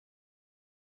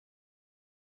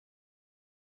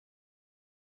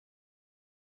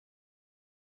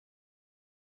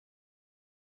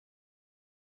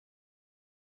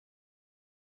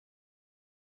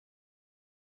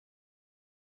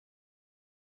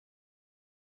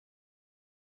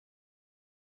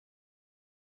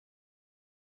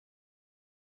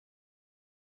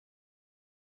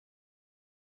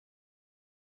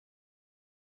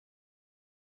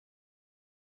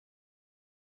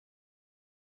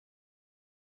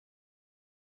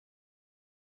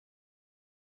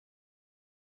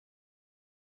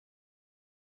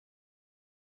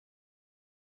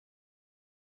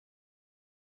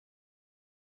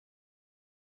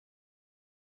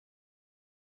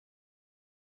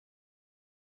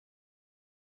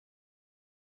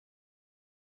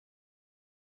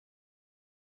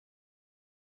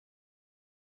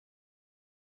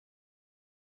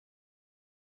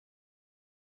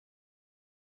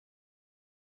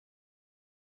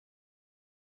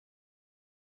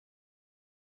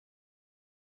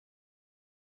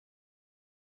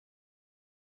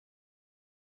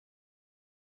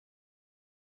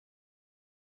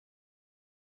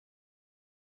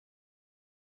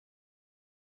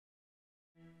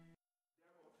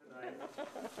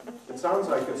It sounds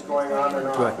like it's going on and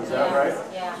off. Is that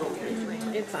right? Yeah.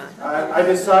 Okay. It's on. I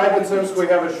decided, since we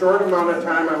have a short amount of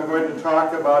time, I'm going to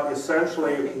talk about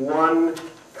essentially one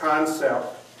concept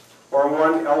or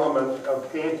one element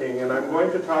of painting, and I'm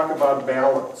going to talk about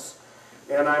balance.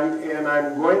 And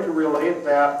I'm going to relate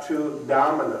that to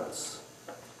dominance.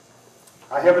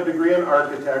 I have a degree in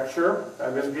architecture.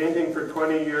 I've been painting for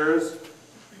 20 years.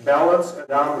 Balance and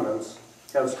dominance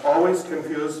has always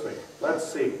confused me.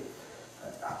 Let's see.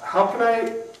 How can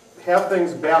I have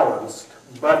things balanced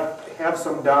but have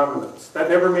some dominance? That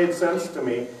never made sense to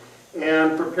me.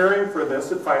 And preparing for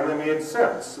this, it finally made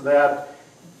sense. That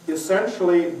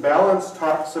essentially balance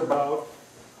talks about,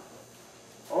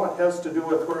 oh, it has to do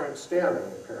with where I'm standing,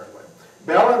 apparently.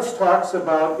 Balance talks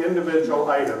about individual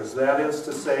items. That is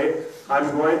to say,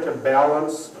 I'm going to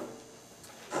balance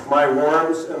my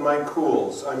warms and my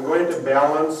cools. I'm going to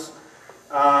balance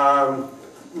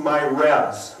my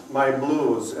reds, my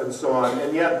blues, and so on.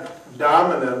 And yet,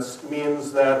 dominance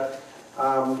means that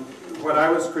when I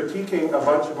was critiquing a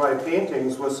bunch of my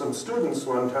paintings with some students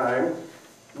one time,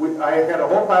 I had a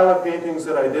whole pile of paintings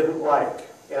that I didn't like.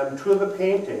 And to the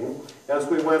painting, as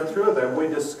we went through them, we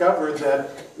discovered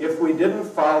that if we didn't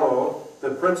follow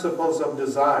the principles of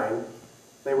design,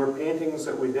 they were paintings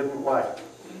that we didn't like.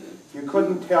 You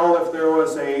couldn't tell if there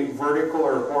was a vertical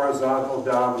or horizontal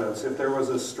dominance, if there was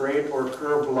a straight or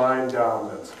curved line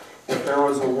dominance, if there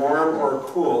was a warm or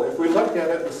cool. If we looked at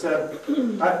it and said,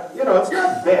 you know, it's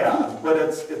not bad, but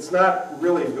it's not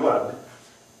really good,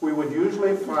 we would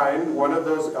usually find one of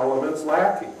those elements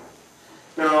lacking.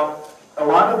 Now, a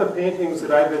lot of the paintings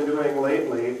that I've been doing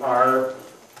lately are,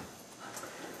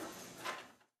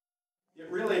 it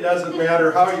really doesn't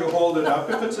matter how you hold it up.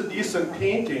 If it's a decent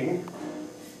painting,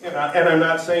 and I'm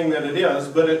not saying that it is,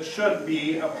 but it should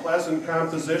be a pleasant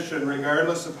composition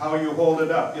regardless of how you hold it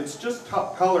up. It's just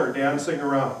color dancing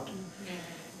around.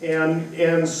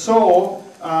 And so,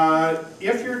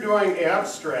 if you're doing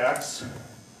abstracts,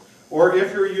 or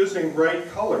if you're using bright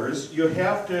colors, you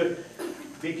have to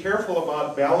be careful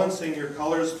about balancing your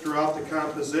colors throughout the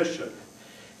composition.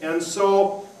 And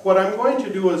so, what I'm going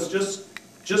to do is just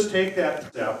take that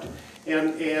step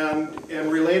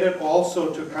and relate it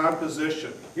also to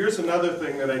composition. Here's another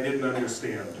thing that I didn't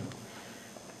understand.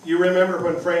 You remember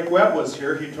when Frank Webb was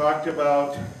here, he talked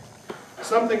about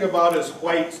something about his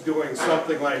whites doing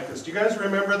something like this. Do you guys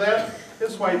remember that?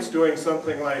 His whites doing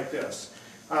something like this.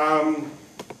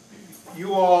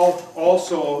 You all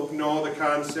also know the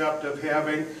concept of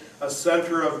having a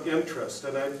center of interest,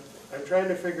 and I'm trying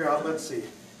to figure out, let's see,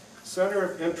 center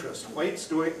of interest, whites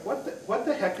doing, what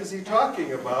the heck is he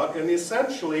talking about? And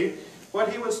essentially,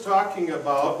 what he was talking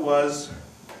about was,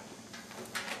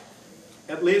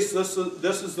 at least this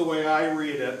is the way I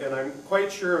read it, and I'm quite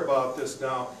sure about this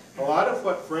now. A lot of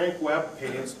what Frank Webb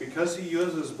paints, because he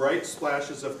uses bright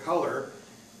splashes of color,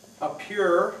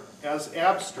 appear as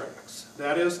abstracts.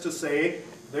 That is to say,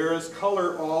 there is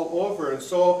color all over. And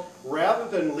so, rather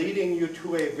than leading you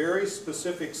to a very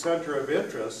specific center of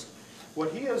interest,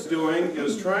 what he is doing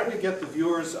is trying to get the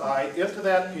viewer's eye into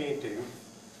that painting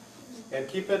and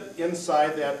keep it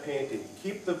inside that painting.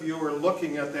 Keep the viewer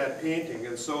looking at that painting.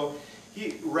 And so,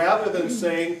 rather than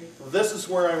saying, this is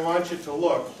where I want you to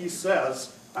look, he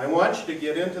says, I want you to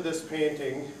get into this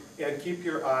painting and keep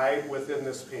your eye within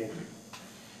this painting.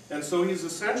 And so he's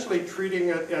essentially treating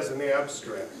it as an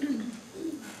abstract,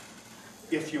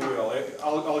 if you will.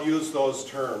 I'll use those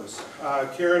terms.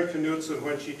 Karen Knutson,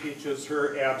 when she teaches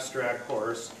her abstract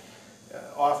course,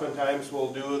 oftentimes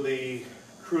will do the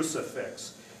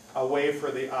crucifix, a way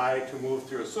for the eye to move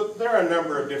through. So there are a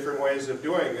number of different ways of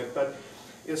doing it, but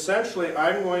essentially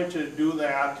I'm going to do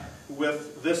that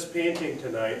with this painting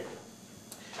tonight.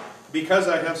 Because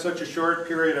I have such a short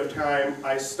period of time,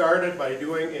 I started by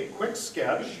doing a quick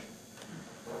sketch.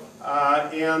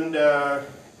 Can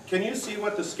you see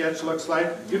what the sketch looks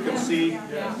like? You can see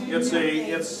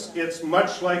it's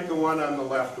much like the one on the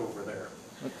left over there.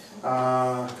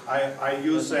 I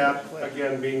use that,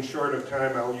 again, being short of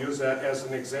time, I'll use that as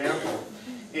an example.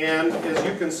 And as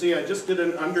you can see, I just did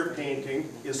an underpainting,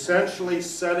 essentially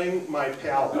setting my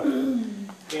palette.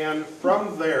 And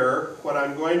from there, what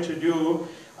I'm going to do,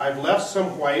 I've left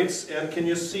some whites, and can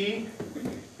you see,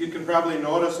 you can probably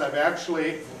notice I've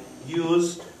actually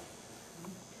used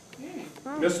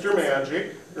Mr.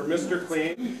 Magic, or Mr.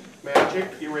 Clean Magic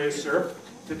Eraser,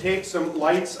 to take some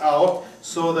lights out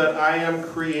so that I am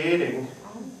creating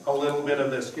a little bit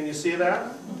of this. Can you see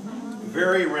that?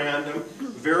 Very random,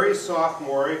 very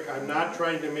sophomoric. I'm not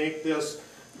trying to make this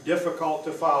difficult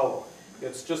to follow.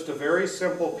 It's just a very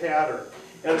simple pattern.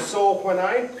 And so when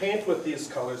I paint with these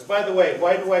colors, by the way,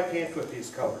 why do I paint with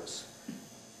these colors?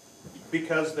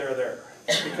 because they're there,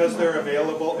 because they're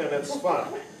available and it's fun.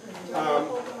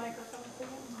 Hold the microphone for you?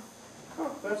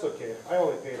 Oh, that's okay. I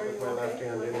only paint with my left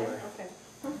hand anyway. Okay.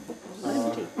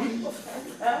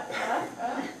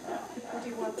 Do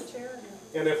you want the chair?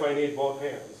 And if I need both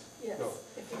hands? Yes. No.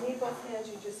 If you need both hands,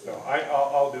 you just. No,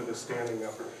 I'll do the standing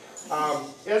up.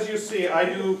 As you see, I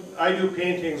do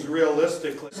paintings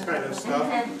realistically, this kind of stuff.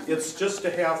 It's just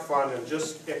to have fun and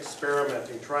just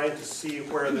experimenting, trying to see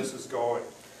where this is going.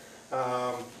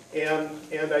 And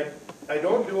I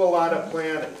don't do a lot of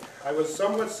planning. I was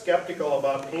somewhat skeptical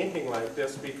about painting like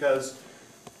this because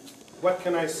what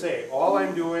can I say? All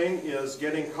I'm doing is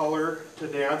getting color to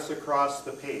dance across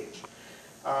the page.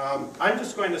 I'm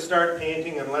just going to start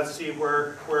painting and let's see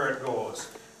where it goes.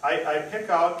 I pick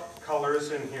out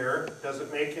colors in here. Does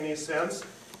it make any sense?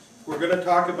 We're going to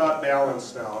talk about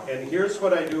balance now. And here's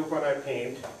what I do when I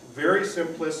paint. Very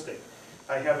simplistic.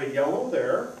 I have a yellow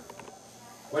there.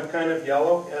 What kind of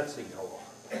yellow? That's a yellow.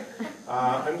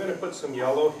 I'm going to put some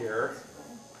yellow here.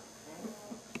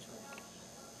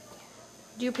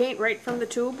 Do you paint right from the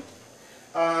tube?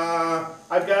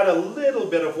 I've got a little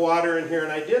bit of water in here,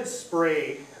 and I did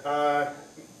spray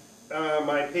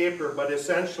my paper, but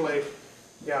essentially,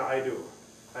 yeah, I do.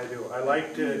 I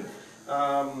like to,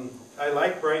 I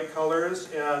like bright colors,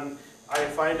 and I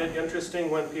find it interesting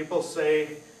when people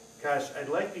say, gosh, I'd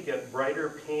like to get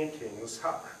brighter paintings.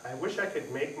 I wish I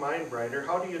could make mine brighter.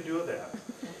 How do you do that?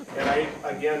 And I,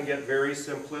 again, get very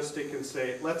simplistic and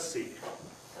say, let's see.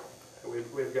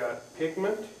 We've got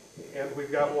pigment and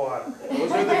we've got water.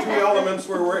 Those are the two elements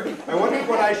we're working. I wonder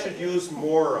what I should use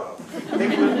more of.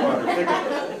 Pigment, water,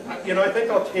 pigment. You know, I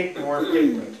think I'll take more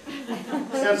pigment.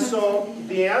 And so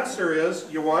the answer is,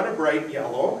 you want a bright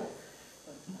yellow,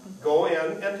 go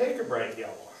in and take a bright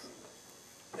yellow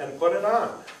and put it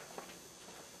on.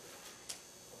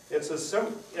 It's a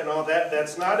simple, you know,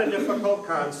 that's not a difficult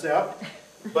concept,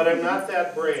 but I'm not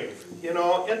that brave. You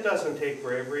know, it doesn't take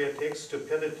bravery, it takes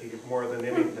stupidity more than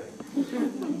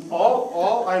anything.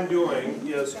 All I'm doing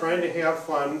is trying to have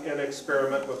fun and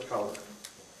experiment with color.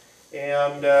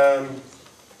 And,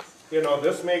 you know,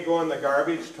 this may go in the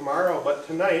garbage tomorrow, but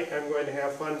tonight I'm going to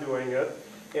have fun doing it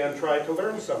and try to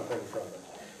learn something from it.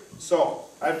 So,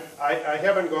 I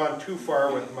haven't gone too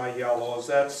far with my yellows.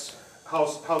 That's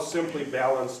how simply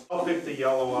balanced. I'll pick the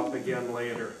yellow up again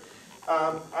later.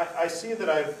 I see that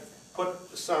I've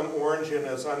put some orange in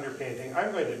as underpainting.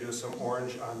 I'm going to do some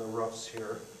orange on the roofs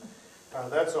here.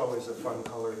 That's always a fun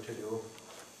color to do.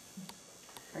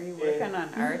 Are you working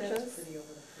on arches?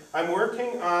 I'm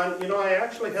working on, you know, I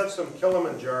actually have some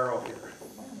Kilimanjaro here.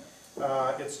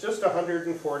 It's just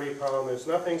 140 pounds. There's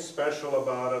nothing special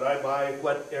about it. I buy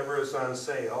whatever is on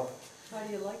sale. How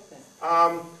do you like that?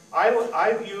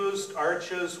 I've used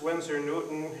Arches, Winsor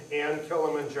Newton, and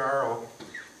Kilimanjaro,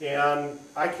 and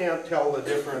I can't tell the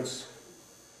difference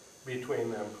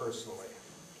between them personally.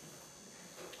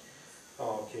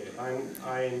 Okay,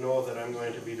 I know that I'm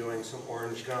going to be doing some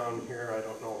orange down here. I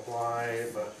don't know why,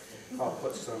 but I'll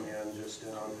put some in just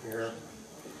down here.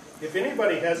 If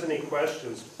anybody has any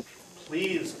questions,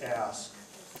 please ask.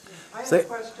 I have a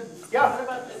question. Yeah. What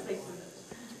about this thing?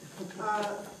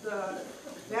 The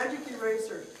magic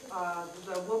eraser,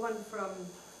 the woman from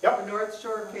the North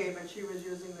Shore came and she was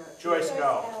using that. Joyce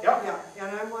Gow. Yep. Yeah,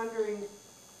 and I'm wondering,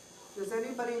 does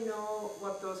anybody know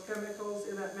what those chemicals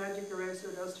in that magic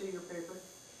eraser does to your paper?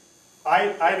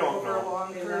 I don't Over a know.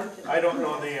 long term? I don't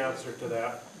know the answer to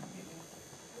that.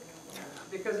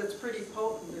 Because it's pretty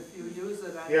potent if you use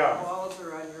it on Yeah. your walls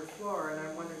or on your floor, and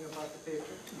I'm wondering about the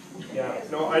paper. Yeah,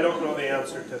 no, I don't know the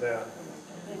answer to that.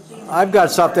 I've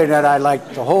got something that I'd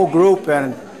like the whole group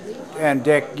and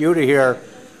Dick, you to hear.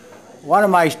 One of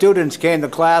my students came to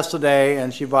class today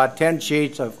and she bought 10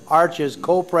 sheets of Arches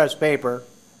cold pressed paper,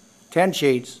 10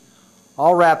 sheets,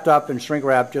 all wrapped up in shrink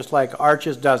wrap just like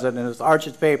Arches does it, and it's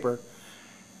Arches paper,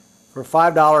 for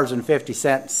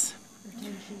 $5.50.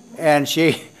 And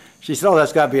she said, oh,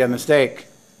 that's got to be a mistake.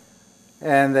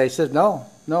 And they said, no,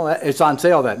 it's on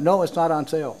sale then. No, it's not on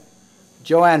sale.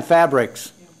 Joanne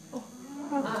Fabrics.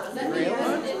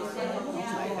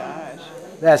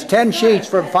 That's 10 sheets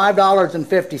for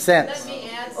 $5.50. Let me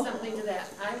add something to that.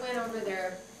 I went over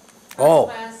there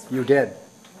last you did.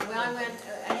 Well, I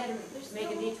had to make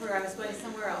a detour. I was going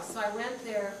somewhere else. So I went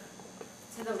there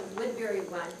to the Woodbury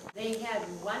one. They had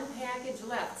one package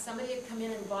left. Somebody had come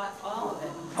in and bought all of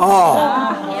it. Oh.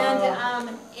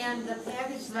 And the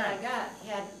package that I got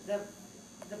had,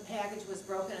 the package was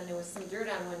broken and there was some dirt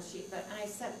on one sheet. But I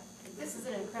said, this is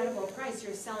an incredible price.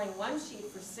 You're selling one sheet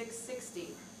for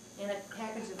 $6.60 and a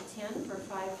package of 10 for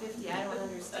 $5.50. I don't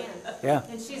understand. Yeah.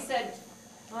 And she said,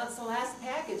 well, it's the last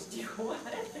package, do you want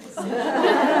it? So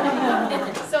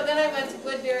then I went to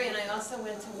Woodbury, and I also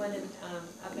went to one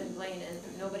up in Blaine, and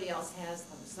nobody else has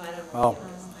them, so I don't know. Oh. what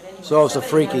it is. But anyway, So it's a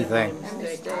somebody freaky has thing. them.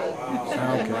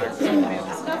 Okay.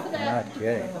 Not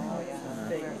kidding.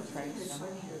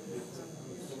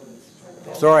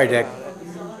 Sorry, Dick.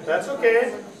 That's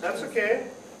okay, that's okay.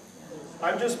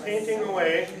 I'm just painting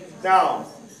away. Now,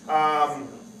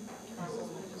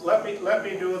 let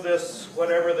me do this,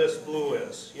 whatever this blue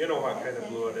is. You know what kind of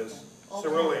blue it is.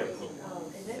 Cerulean blue.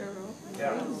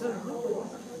 Yeah.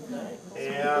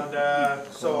 And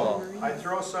so I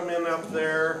throw some in up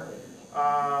there.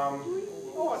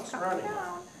 Oh, it's running.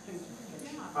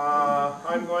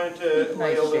 I'm going to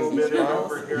lay a little bit in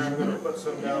over here. I'm going to put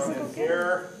some down in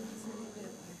here.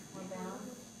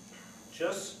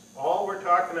 Just all we're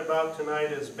talking about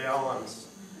tonight is balance.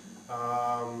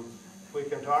 We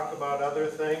can talk about other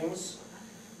things,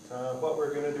 what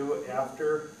we're going to do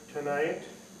after tonight.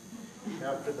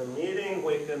 After the meeting,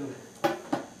 we can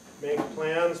make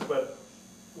plans, but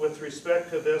with respect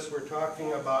to this, we're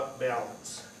talking about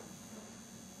balance.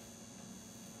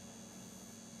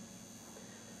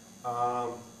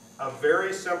 A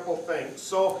very simple thing.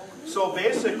 So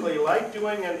basically, like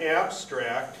doing an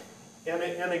abstract,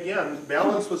 and again,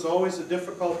 balance was always a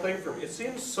difficult thing for me. It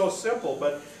seems so simple,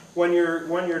 but when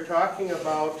you're talking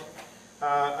about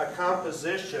a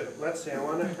composition, let's say I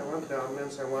want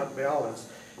dominance, I want balance,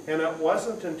 and it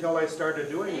wasn't until I started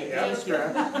doing the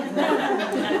abstract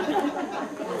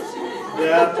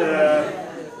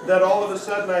that all of a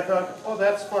sudden I thought, oh,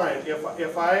 that's fine.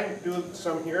 If I do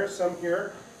some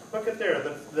here, look at there,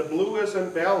 the blue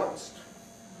isn't balanced.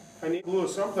 I need blue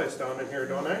someplace down in here,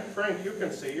 don't I? Frank, you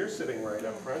can see. You're sitting right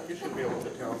up front. You should be able to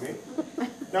tell me.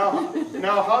 Now,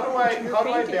 how do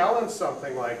I balance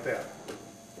something like that?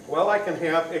 Well, I can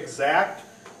have exact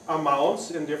amounts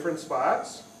in different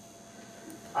spots.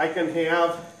 I can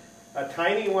have a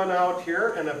tiny one out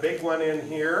here and a big one in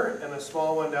here and a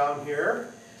small one down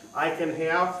here. I can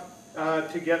have,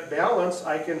 to get balance,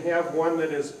 I can have one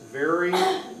that is very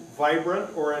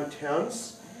vibrant or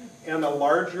intense, and a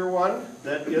larger one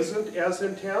that isn't as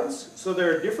intense. So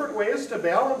there are different ways to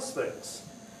balance things.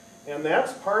 And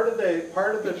that's part of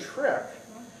the trick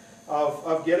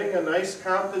of getting a nice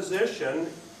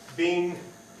composition being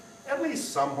at least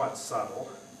somewhat subtle.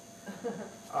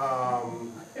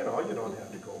 You know, you don't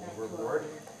have to go overboard.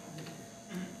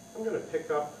 I'm going to pick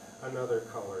up another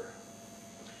color.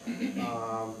 You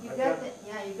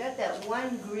got that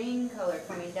one green color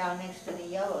coming down next to the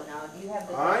yellow now. Do you have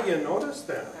the... You noticed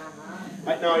that.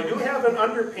 Now I do have an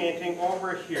underpainting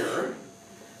over here.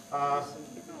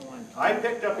 I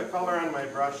picked up a color on my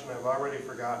brush and I've already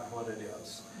forgotten what it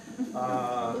is.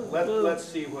 Let's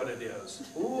see what it is.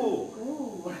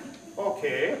 Ooh.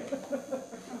 Okay.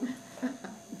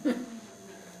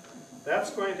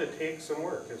 That's going to take some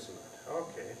work, isn't it?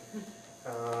 Okay.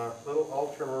 Little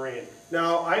ultramarine.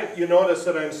 Now, you notice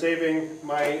that I'm saving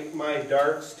my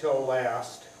darks till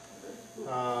last,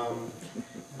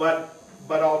 but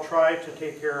I'll try to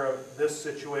take care of this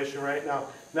situation right now.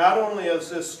 Not only is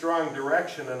this strong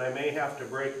direction, and I may have to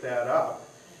break that up,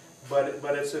 but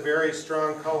it's a very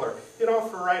strong color. You know,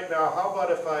 for right now, how about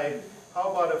if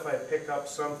I pick up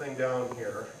something down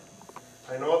here?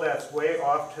 I know that's way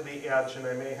off to the edge, and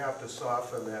I may have to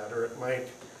soften that, or it might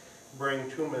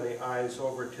bring too many eyes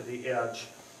over to the edge.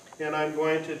 And I'm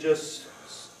going to just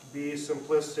be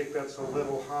simplistic. That's a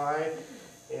little high,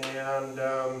 and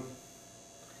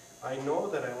I know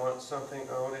that I want something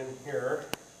out in here.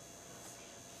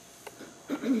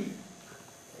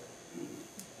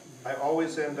 I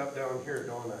always end up down here,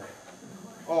 don't I?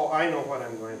 Oh, I know what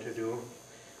I'm going to do.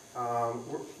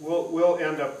 We'll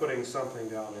end up putting something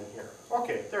down in here.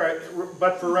 Okay, all right.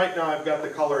 But for right now, I've got the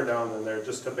color down in there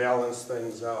just to balance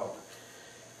things out.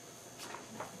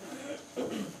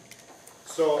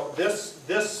 So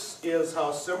this is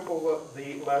how simple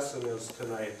the lesson is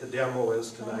tonight, the demo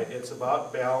is tonight. It's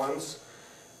about balance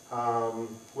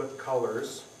with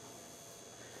colors.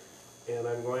 And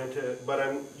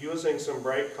I'm using some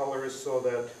bright colors so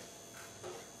that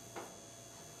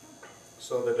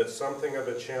it's something of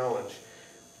a challenge.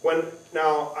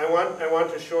 Now I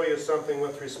want to show you something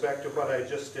with respect to what I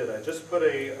just did. I just put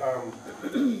a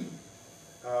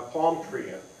palm tree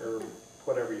in, or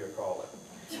whatever you call it.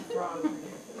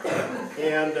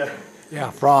 And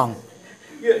Yeah, frong.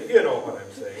 you know what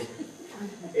I'm saying.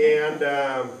 And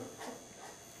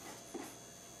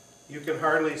you can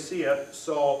hardly see it.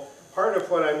 So part of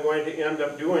what I'm going to end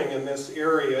up doing in this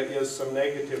area is some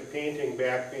negative painting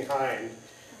back behind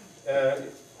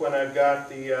when I've got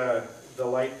the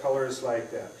light colors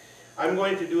like that. I'm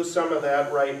going to do some of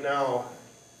that right now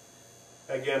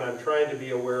again, I'm trying to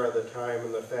be aware of the time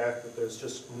and the fact that there's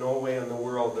just no way in the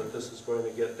world that this is going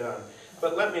to get done.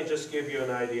 But let me just give you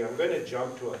an idea. I'm going to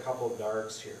jump to a couple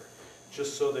darks here,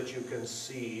 just so that you can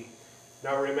see.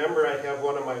 Now remember, I have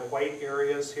one of my white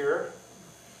areas here.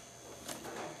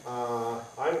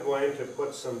 I'm going to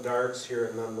put some darks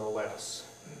here nonetheless.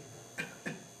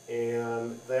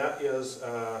 And that is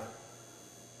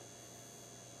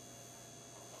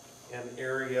an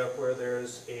area where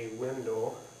there's a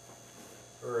window,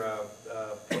 or a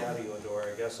patio door,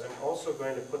 I guess. I'm also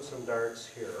going to put some darks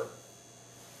here.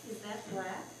 Is that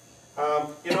black?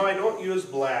 You know, I don't use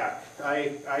black.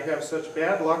 I have such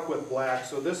bad luck with black,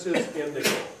 so this is indigo,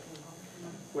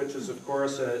 which is of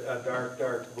course a dark,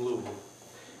 dark blue.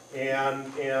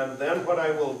 And then what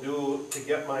I will do to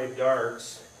get my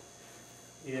darks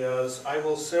is I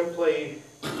will simply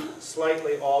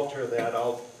slightly alter that.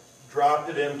 I'll drop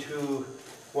it into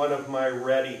one of my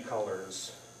ready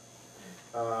colors,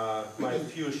 my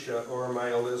fuchsia or my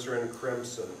alizarin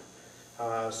crimson,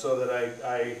 so that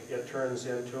it turns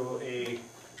into a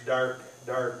dark,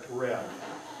 dark red.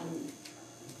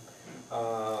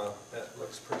 That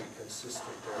looks pretty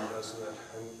consistent there, doesn't it?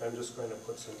 I'm just going to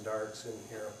put some darks in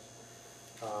here.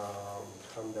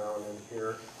 Come down in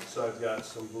here. So I've got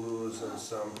some blues and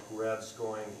some reds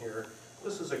going here.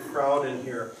 This is a crowd in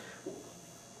here.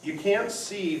 You can't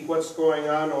see what's going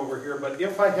on over here, but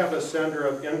if I have a center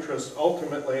of interest,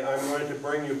 ultimately I'm going to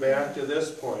bring you back to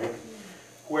this point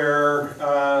where,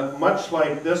 much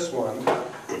like this one,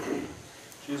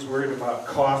 she's worried about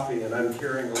coffee and I'm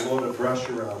carrying a load of brush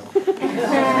around.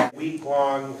 A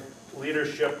week-long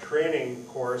leadership training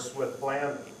course with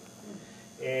Blandon.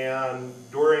 And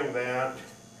during that,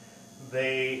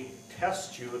 they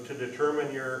test you to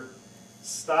determine your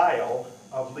style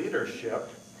of leadership.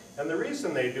 And the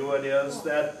reason they do it is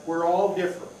that we're all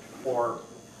different, or,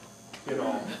 you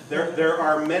know, there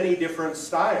are many different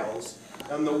styles,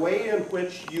 and the way in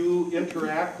which you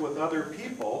interact with other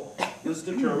people is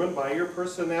determined by your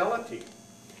personality.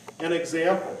 An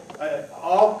example,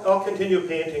 I'll continue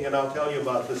painting and I'll tell you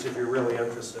about this if you're really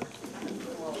interested.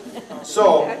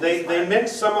 So, they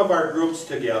mix some of our groups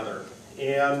together,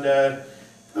 and